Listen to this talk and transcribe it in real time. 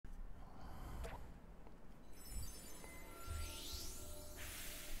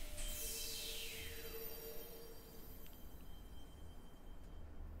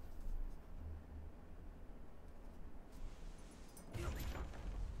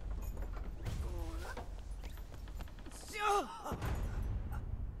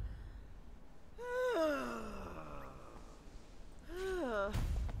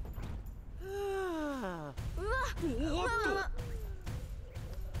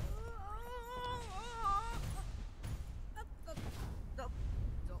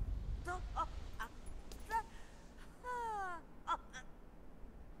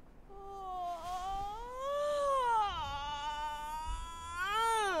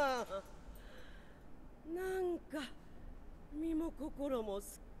心も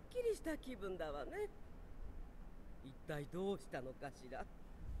すっきりした気分だわね。一体どうしたのかしら。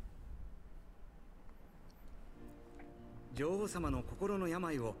女王様の心の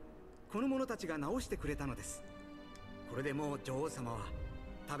病をこの者たちが治してくれたのです。これでもう女王様は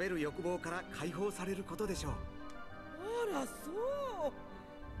食べる欲望から解放されることでしょう。あら、そう。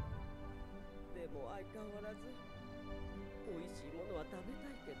でも相変わらず美味しいものは食べた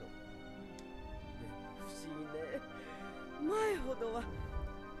いけど、でも不思議ね。前ほどは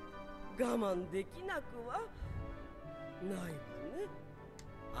我慢できなくはないわね。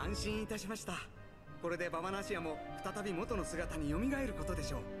安心いたしました。これでババナシアも再び元の姿に蘇ることで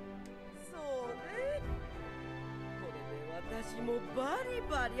しょう。そうね。これで私もバリ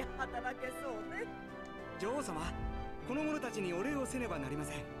バリ働けそうね。女王様、この者たちにお礼をせねばなりま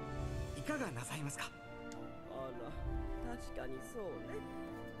せん。いかがなさいますか。あら、確かにそうね。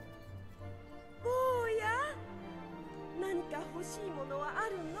坊や、何か欲しいものはあ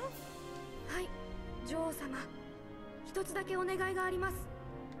るの？はい、女王様。一つだけお願いがあります。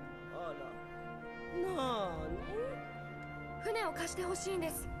あら、なーに？船を貸してほしいんで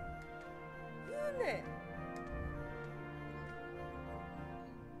す。船？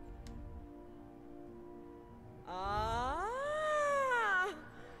ああ、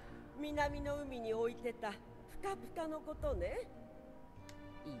南の海に置いてたプカプカのことね。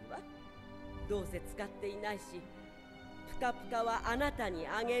いいわ。どうせ使っていないし、プカプカはあなたに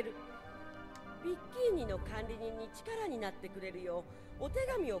あげる。ビッキーニの管理人に力になってくれるようお手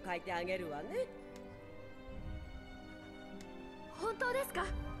紙を書いてあげるわね。本当ですか？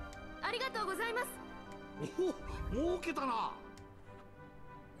ありがとうございます。おお、儲けたな。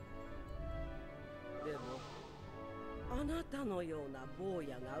でもあなたのような坊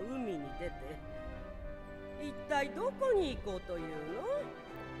やが海に出て一体どこに行こうというの？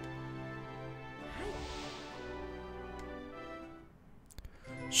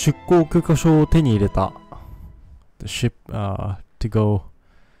出港許可証を手に入れた。The ship, to go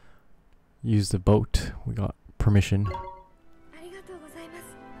use the boat. We got permission. ありがとうございま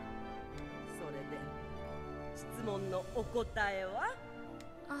す。それで質問のお答えは？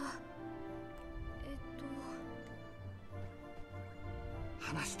あ、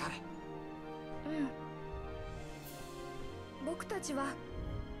話したれ。うん。僕たちは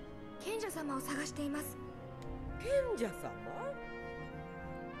賢者様を探しています。賢者様？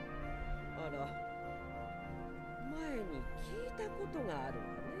あら、前に聞いたことがあるわ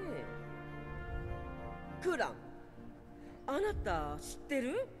ね。クラン、あなた知って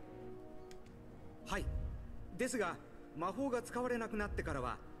る？はい。ですが魔法が使われなくなってから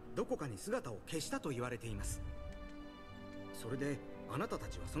はどこかに姿を消したと言われています。それであなたた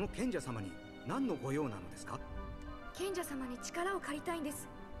ちはその賢者様に何のご用なのですか？賢者様に力を借りたいんです。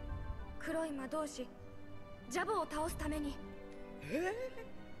黒い魔導士ジャボを倒すために。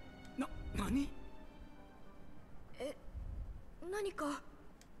何？何か。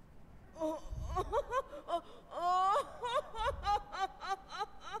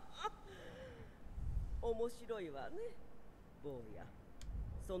面白いわね、坊や。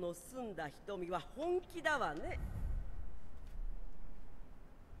その澄んだ瞳は本気だわね。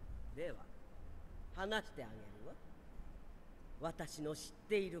では話してあげるわ。私の知っ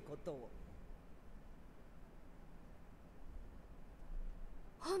ていることを。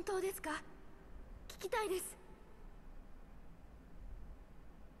本当ですか？聞きたいです。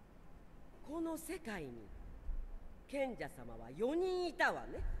この世界に賢者様は4人いたわ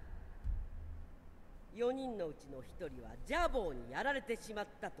ね。4人のうちの1人はジャボーにやられてしまっ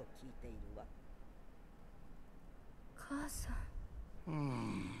たと聞いているわ。母さ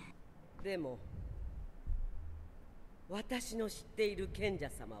ん。でも私の知っている賢者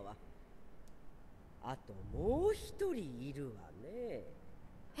様はあともう1人いるわね。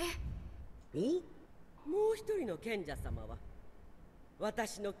お？もう1人の賢者様は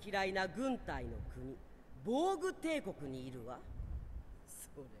私の嫌いな軍隊の国防具帝国にいるわ。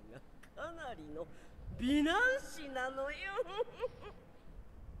それがかなりの美男子なのよ。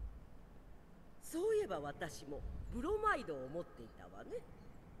そういえば私もブロマイドを持っていたわね。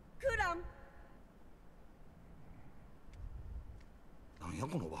クラン。なんや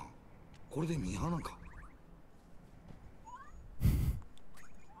この番。これでミーハーなんか。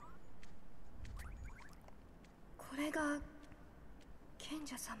これが賢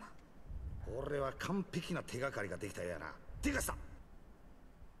者様。俺は完璧な手がかりができたやな。てかさ、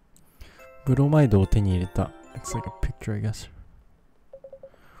ブロマイドを手に入れた。It's like a picture, I guess.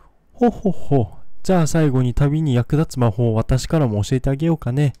 ほほほ。じゃあ最後に旅に役立つ魔法を私からも教えてあげよう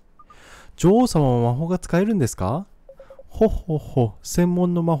かね。女王様は魔法が使えるんですか？ほほほ。専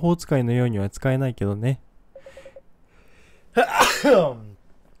門の魔法使いのようには使えないけどね。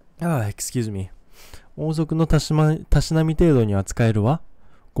excuse me. 王族のたしなみ程度には使えるわ。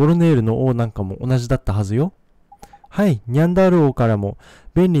ゴルネールの王なんかも同じだったはずよ。はい、ニャンダール王からも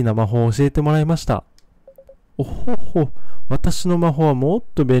便利な魔法を教えてもらいました。おほほ、私の魔法はもっ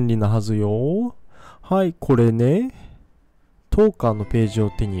と便利なはずよ。はい、これね。トーカーのページを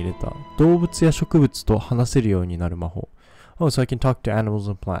手に入れた。動物や植物と話せるようになる魔法。Oh, so I can talk to animals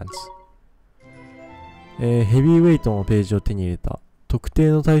and plants. ヘビーウェイトのページを手に入れた。特定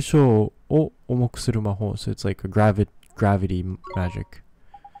の対象を重くする魔法。So it's like a gravity magic.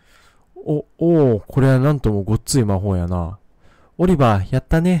 おお、これはなんともごっつい魔法やな。オリバー、やっ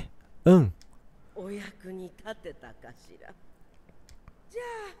たね。うん。お役に立てたかしら。じゃ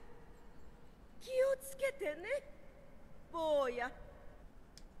あ、気をつけてね、坊や。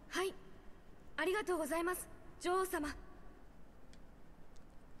はい、ありがとうございます、女王様。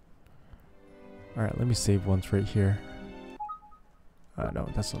Alright, let me save once right here. No,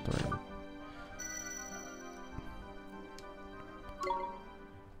 that's not the right one.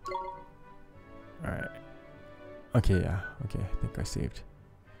 Alright. Okay, yeah. Okay, I think I saved.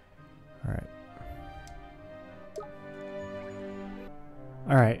 Alright.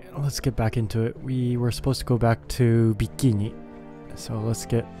 Alright, let's get back into it. We were supposed to go back to Bikini. So let's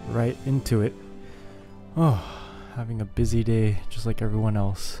get right into it. Oh, having a busy day just like everyone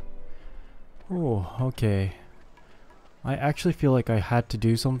else. Oh, okay. I actually feel like I had to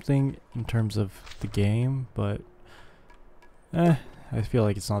do something in terms of the game, but I feel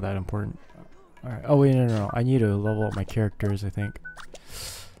like it's not that important. Alright, oh wait, no, I need to level up my characters, I think.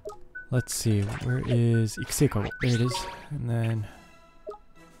 Let's see, where is Ikseikago? There it is. And then,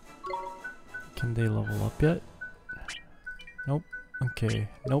 can they level up yet? Nope. Okay,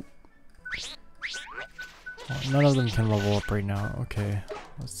 nope. Well, none of them can level up right now. Okay,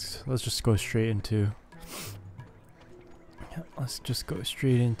 let's just go straight into. Let's just go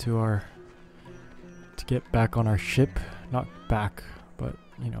straight into our, to get back on our ship. Not back, but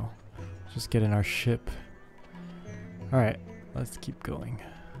you know, just get in our ship. Alright, let's keep going.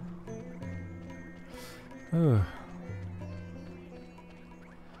 Ugh.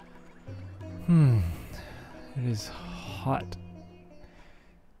 It is hot.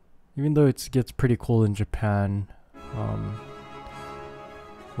 Even though it gets pretty cold in Japan,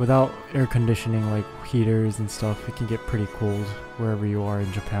 without air conditioning like heaters and stuff, it can get pretty cold wherever you are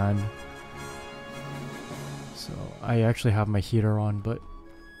in Japan. So I actually have my heater on, but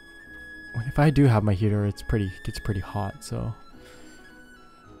if I do have my heater, it gets pretty hot. So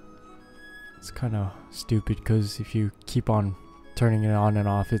it's kind of stupid because if you keep on turning it on and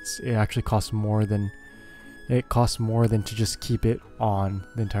off, it actually costs more than to just keep it on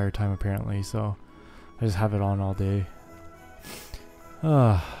the entire time apparently. So I just have it on all day.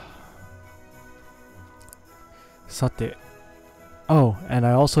 Sate. Oh, and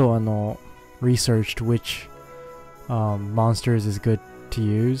I also researched which monsters is good to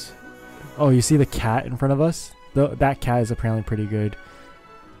use. Oh, you see the cat in front of us? That cat is apparently pretty good.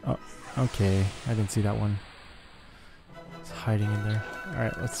 Oh, okay, I didn't see that one. It's hiding in there.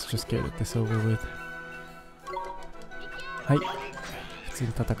 Alright, let's just get this over with. Hai. 普通に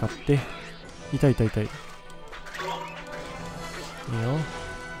戦って。痛い痛い痛い。いいよ。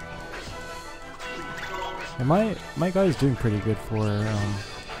My guy's doing pretty good for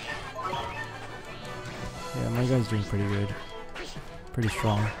yeah, my guy's doing pretty good. Pretty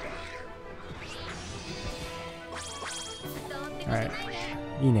strong. Alright.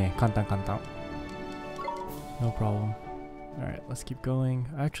 いいね。簡単簡単。No problem. Alright, let's keep going.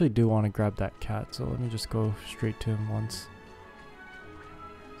 I actually do want to grab that cat, so let me just go straight to him once.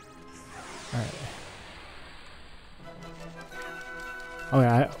 Alright. Oh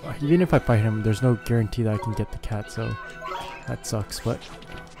yeah, even if I fight him, there's no guarantee that I can get the cat, so that sucks, but...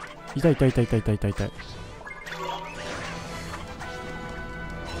 痛い痛い痛い痛い痛い痛い痛い。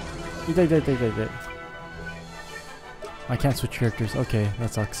痛い痛い痛い痛い痛い。I can't switch characters. Okay, that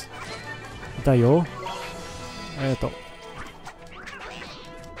sucks. 痛いよ。ありがとう。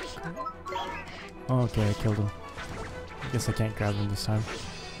Okay, I killed him. I guess I can't grab him this time.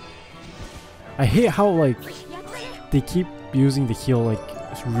 I hate how, like, they keep using the heal, like,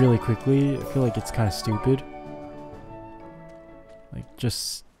 really quickly. I feel like it's kind of stupid. Like,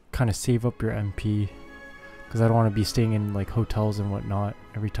 just kind of save up your MP. Because I don't want to be staying in, like, hotels and whatnot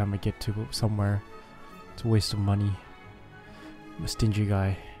every time I get to somewhere. It's a waste of money. I'm a stingy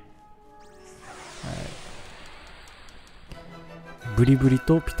guy. Alright. ブリブリ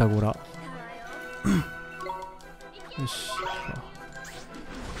とピタゴラ。よし。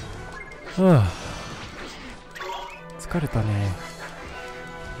はあ、疲れたね。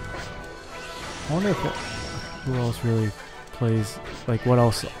I wonder if who else really plays, like what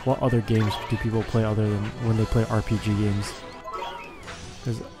other games do people play other than when they play RPG games?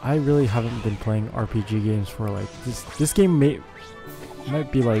 Because I really haven't been playing RPG games for like, this game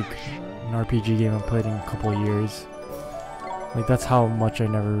might be like an RPG game I've played in a couple of years. Like that's how much I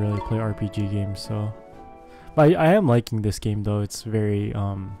never really play RPG games, so. But I am liking this game though. It's very,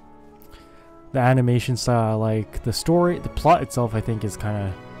 the animation style I like. The story, the plot itself I think is kind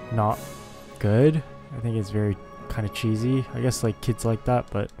of not good. I think it's very kind of cheesy. I guess like kids like that,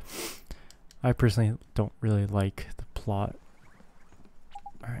 but I personally don't really like the plot.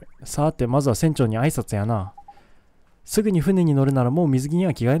 Alright. さて、まずは船長に挨拶やな。すぐに船に乗るならもう水着に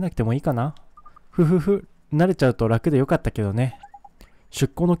は着替えなくてもいいかな。ふふふ、慣れちゃうと楽でよかったけどね。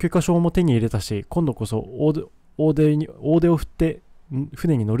出港の許可証も手に入れたし、今度こそ大手を振って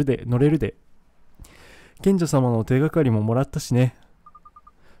船に乗れるで。賢者様の手がかりももらったしね。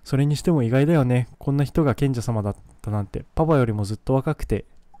それにしても意外だよね。こんな人が賢者様だったなんて、パパよりもずっと若くて。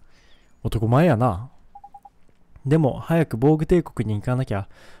男前やな。でも、早く防具帝国に行かなきゃ。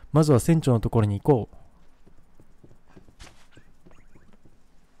まずは船長のところに行こ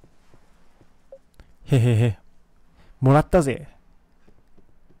う。へへへ。もらったぜ。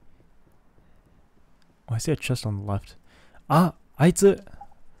I see a chest on the left. あいつ。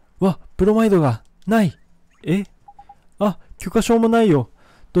わ、ブロマイドがない。あ、許可証もないよ。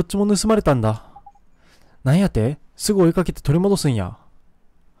どっちも盗まれたんだ。なんやて？すぐ追いかけて取り戻すんや。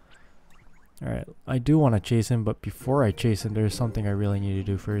Alright, I do want to chase him, but before I chase him, there's something I really need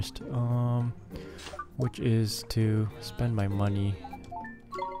to do first. Which is to spend my money.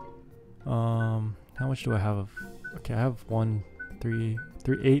 How much do I have? Okay, I have 1, 3,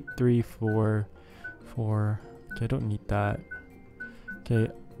 8, 3, 4. Okay, I don't need that.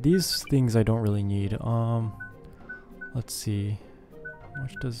 Okay, these things I don't really need. Let's see. How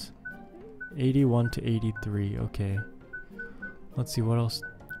much does 81 to 83? Okay. Let's see what else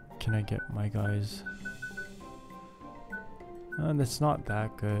can I get my guys. That's not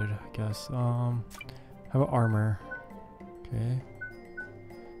that good, I guess. How about armor? Okay.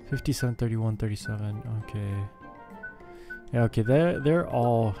 57, 31, 37. Okay. Yeah, okay, they're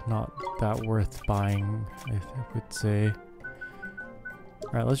all not that worth buying, I would say.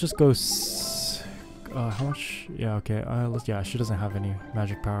 Alright, let's just go how much? Yeah, okay, yeah, she doesn't have any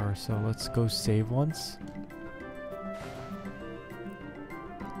magic power, so let's go save once.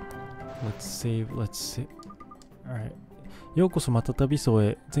 Let's save. Alright. ようこそまた旅層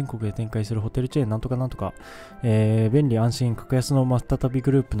へ。全国へ展開するホテルチェーンなんとかなんとか。便利安心格安のまた旅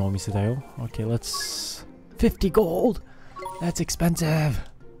グループのお店だよ。Okay, let's... 50 gold! That's expensive!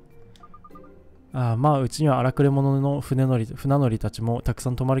 まあ、うちには荒くれ者の船乗りたちもたくさ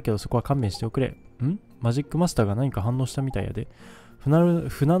ん泊まるけど、そこは勘弁しておくれ。マジックマスターが何か反応したみたいやで。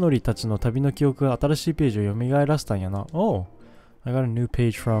船乗りたちの旅の記憶が新しいページを蘇らせたんやな。Oh! I got a new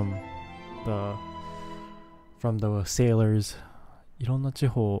page from the sailors. いろんな地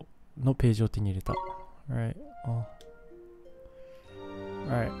方のページを手に入れた。Alright.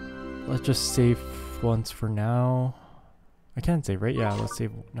 Alright. Let's just save once for now. I can't save, right? Yeah, let's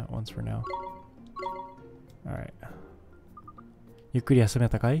save once for now. Alright. ゆっくり休め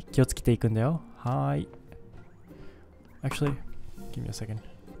たかい？気をつけていくんだよ。はーい。Actually, give me a second.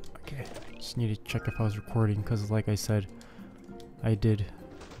 Okay. Just need to check if I was recording because like I said, I did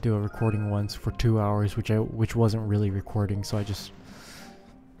do a recording once for 2 hours, which wasn't really recording, so I just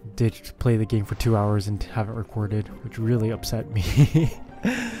did play the game for 2 hours and haven't recorded, which really upset me.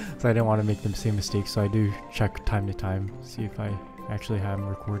 So I didn't want to make the same mistake, so I do check time to time, see if I actually am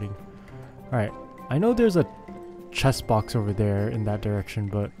recording. Alright, I know there's a chest box over there in that direction,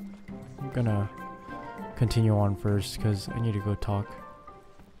 but I'm gonna continue on first because I need to go talk.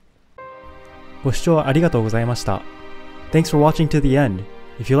 ご視聴ありがとうございました。Thanks for watching to the end.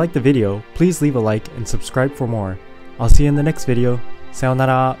 If you liked the video, please leave a like and subscribe for more. I'll see you in the next video. さよな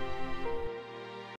ら。